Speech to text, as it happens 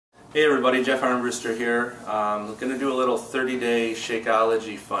Hey everybody, Jeff Armbruster here. I'm going to do a little 30-day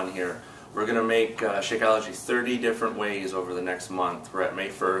Shakeology fun here. We're going to make Shakeology 30 different ways over the next month. We're at May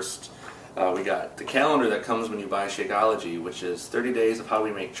 1st. We got the calendar that comes when you buy Shakeology, which is 30 days of how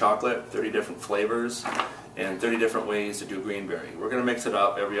we make chocolate, 30 different flavors, and 30 different ways to do greenberry. We're going to mix it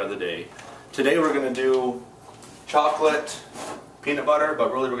up every other day. Today we're going to do chocolate, peanut butter,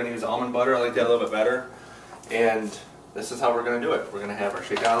 but really we're going to use almond butter. I like that a little bit better. And this is how we're going to do it. We're going to have our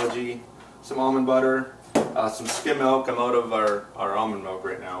Shakeology, some almond butter, some skim milk. I'm out of our almond milk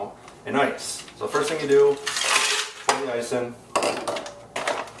right now, and ice. So the first thing you do, pour the ice in,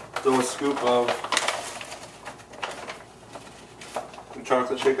 throw a scoop of the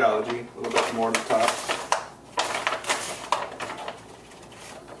chocolate Shakeology, a little bit more on the top.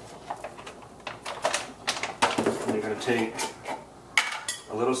 And you're going to take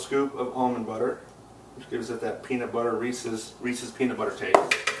a little scoop of almond butter, which gives it that peanut butter, Reese's peanut butter taste.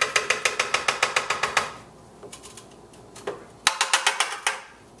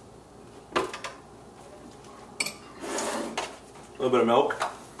 A little bit of milk.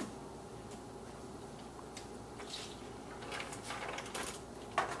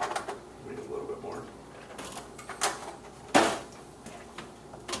 Maybe a little bit more.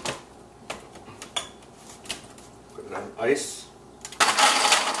 Put it on ice.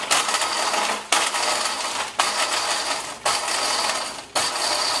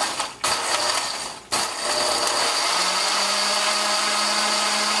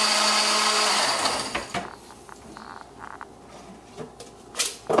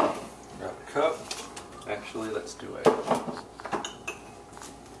 Cup. Actually, let's do it.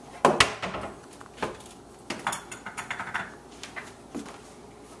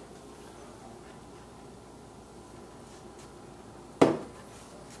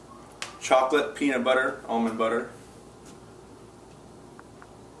 Chocolate, peanut butter, almond butter.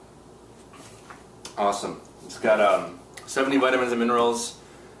 Awesome. It's got 70 vitamins and minerals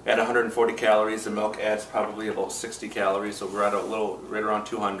at 140 calories. The milk adds probably about 60 calories, so we're at a little right around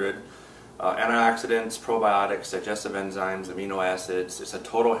 200. Antioxidants, probiotics, digestive enzymes, amino acids. It's a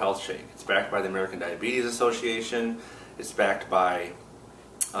total health shake. It's backed by the American Diabetes Association. It's backed by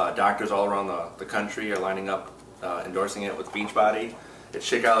doctors all around the country are lining up endorsing it with Beachbody. It's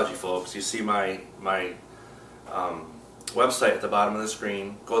Shakeology, folks. You see my website at the bottom of the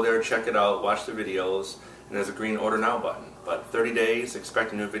screen. Go there, check it out, watch the videos, and there's a green order now button. But 30 days,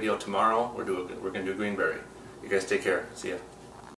 expect a new video tomorrow. We're going to do greenberry. You guys take care. See ya.